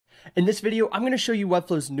In this video, I'm going to show you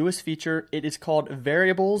Webflow's newest feature. It is called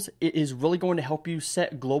Variables. It is really going to help you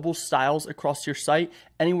set global styles across your site,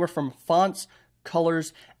 anywhere from fonts,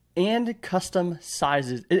 colors, and custom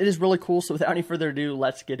sizes. It is really cool, so without any further ado,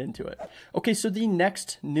 let's get into it. Okay, so the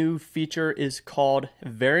next new feature is called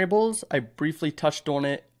Variables. I briefly touched on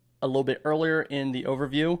it a little bit earlier in the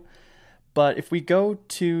overview, but if we go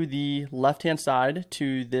to the left-hand side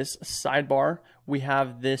to this sidebar, we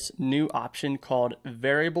have this new option called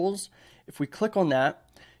Variables. If we click on that,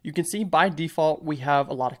 you can see by default we have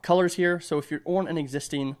a lot of colors here. So if you're on an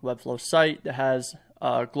existing Webflow site that has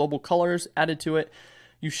global colors added to it,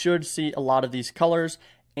 you should see a lot of these colors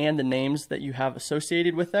and the names that you have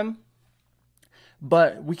associated with them.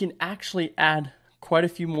 But we can actually add quite a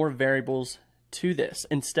few more variables to this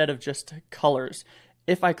instead of just colors.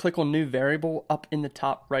 If I click on New Variable up in the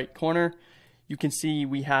top right corner, you can see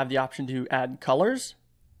we have the option to add colors,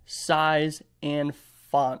 size, and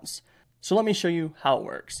fonts. So let me show you how it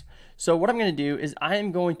works. So what I'm going to do is I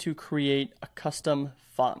am going to create a custom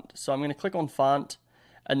font. So I'm going to click on font,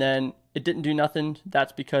 and then it didn't do nothing.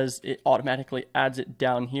 That's because it automatically adds it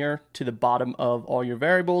down here to the bottom of all your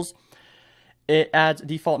variables. It adds a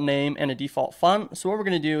default name and a default font. So what we're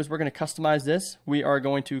going to do is we're going to customize this. We are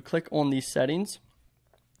going to click on these settings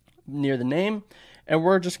near the name, and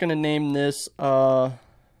we're just going to name this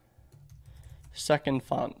second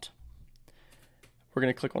font. We're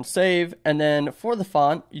going to click on save, and then for the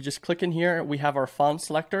font, you just click in here. We have our font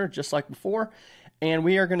selector just like before, and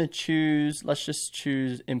we are going to choose, let's just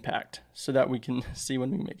choose impact so that we can see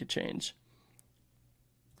when we make a change.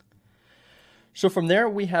 So from there,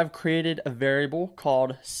 we have created a variable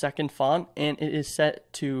called second font, and it is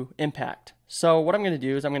set to impact. So what I'm going to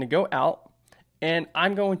do is I'm going to go out, and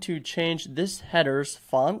I'm going to change this header's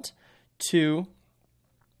font to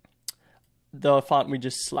the font we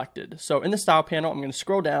just selected. So in the style panel, I'm going to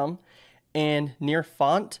scroll down, and near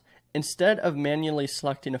font, instead of manually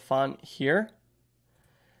selecting a font here,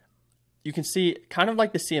 you can see kind of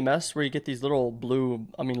like the CMS where you get these little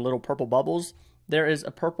little purple bubbles. There is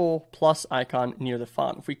a purple plus icon near the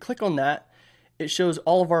font. If we click on that, it shows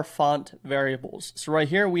all of our font variables. So right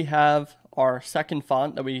here we have our second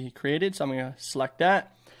font that we created. So I'm going to select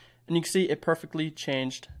that, and you can see it perfectly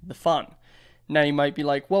changed the font. Now you might be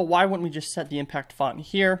like, well, why wouldn't we just set the impact font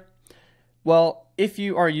here? Well, if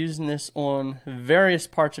you are using this on various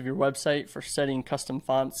parts of your website for setting custom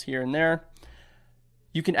fonts here and there,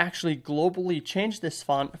 you can actually globally change this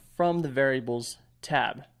font from the variables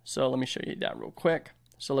tab. So let me show you that real quick.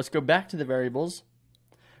 So let's go back to the variables,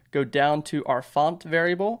 go down to our font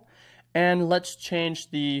variable, and let's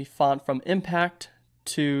change the font from impact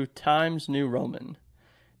to Times New Roman.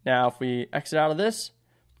 Now if we exit out of this,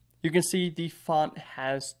 you can see the font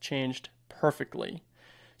has changed perfectly.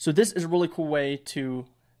 So this is a really cool way to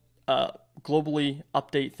globally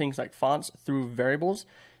update things like fonts through variables.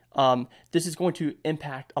 This is going to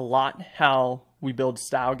impact a lot how we build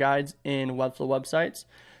style guides in Webflow websites.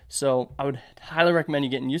 So I would highly recommend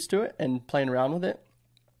you getting used to it and playing around with it.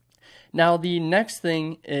 Now the next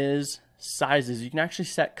thing is sizes. You can actually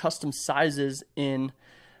set custom sizes in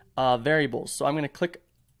variables. So I'm going to click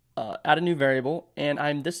add a new variable, and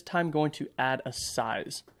I'm this time going to add a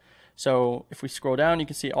size. So if we scroll down, you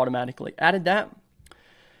can see it automatically added that.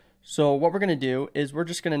 So what we're going to do is we're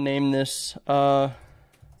just going to name this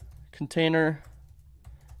container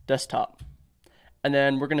desktop. And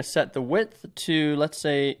then we're going to set the width to, let's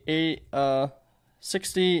say,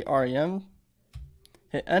 60 rem.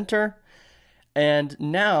 Hit enter. And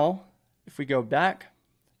now, if we go back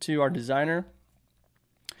to our designer,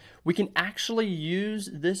 we can actually use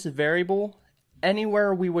this variable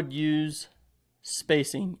anywhere we would use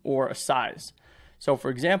spacing or a size. So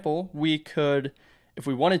for example, we could, if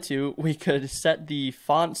we wanted to, we could set the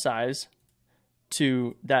font size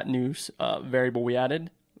to that new variable we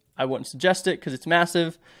added. I wouldn't suggest it because it's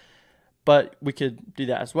massive, but we could do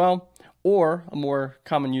that as well. Or a more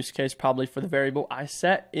common use case probably for the variable I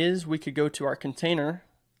set is we could go to our container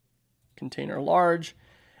large,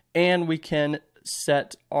 and we can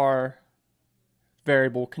set our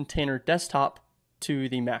variable container desktop to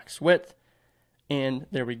the max width, and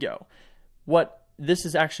there we go. What this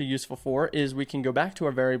is actually useful for is we can go back to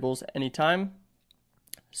our variables at any time.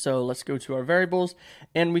 So let's go to our variables,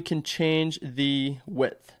 and we can change the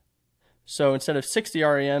width. So instead of 60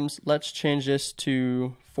 rems, let's change this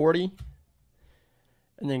to 40,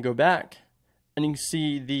 and then go back, and you can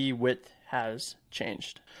see the width has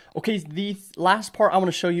changed. Okay, the last part I want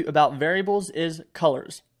to show you about variables is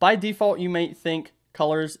colors. By default, you may think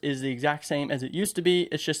colors is the exact same as it used to be.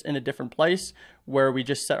 It's just in a different place where we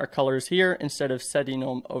just set our colors here instead of setting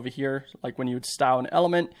them over here. Like when you would style an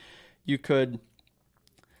element, you could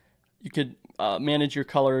manage your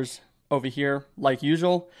colors over here like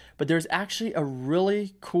usual, but there's actually a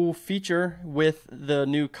really cool feature with the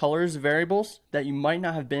new colors variables that you might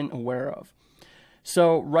not have been aware of.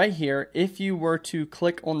 So right here, if you were to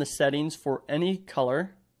click on the settings for any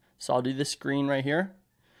color, so I'll do this green right here,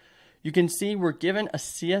 you can see we're given a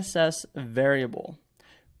CSS variable.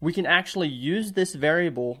 We can actually use this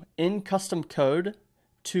variable in custom code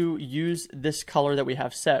to use this color that we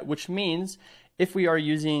have set, which means if we are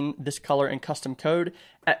using this color in custom code,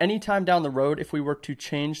 at any time down the road, if we were to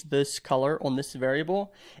change this color on this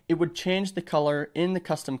variable, it would change the color in the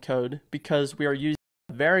custom code because we are using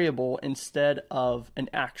a variable instead of an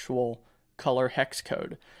actual color hex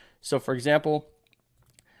code. So for example,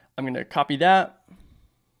 I'm going to copy that,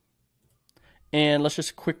 and let's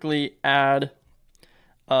just quickly add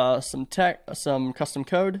some custom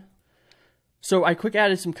code. So I quick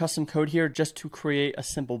added some custom code here just to create a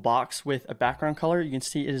simple box with a background color. You can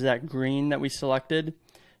see it is that green that we selected.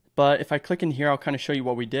 But if I click in here, I'll kind of show you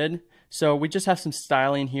what we did. So we just have some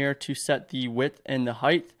styling here to set the width and the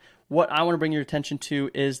height. What I want to bring your attention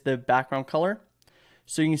to is the background color.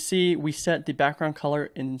 So you can see we set the background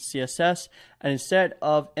color in CSS, and instead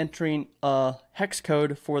of entering a hex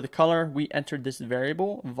code for the color, we entered this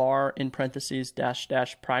variable var in parentheses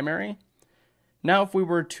 -- primary. Now if we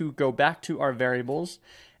were to go back to our variables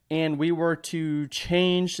and we were to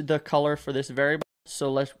change the color for this variable,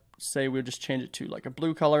 so let's say we'll just change it to like a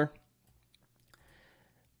blue color,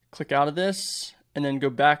 click out of this and then go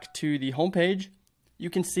back to the home page, you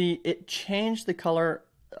can see it changed the color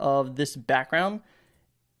of this background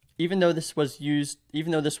even though this was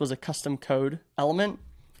a custom code element,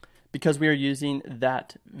 because we are using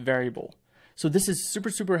that variable. So this is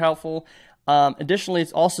super helpful. Additionally,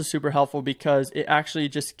 it's also super helpful because it actually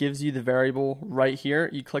just gives you the variable right here.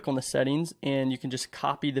 You click on the settings and you can just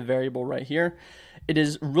copy the variable right here. It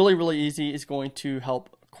is really easy. It's going to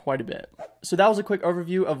help quite a bit. So that was a quick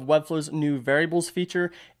overview of Webflow's new variables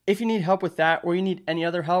feature. If you need help with that or you need any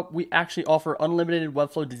other help, we actually offer unlimited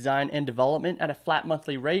Webflow design and development at a flat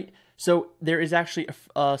monthly rate. So there is actually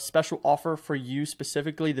a special offer for you,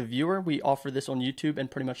 specifically the viewer. We offer this on YouTube and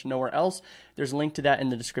pretty much nowhere else. There's a link to that in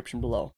the description below.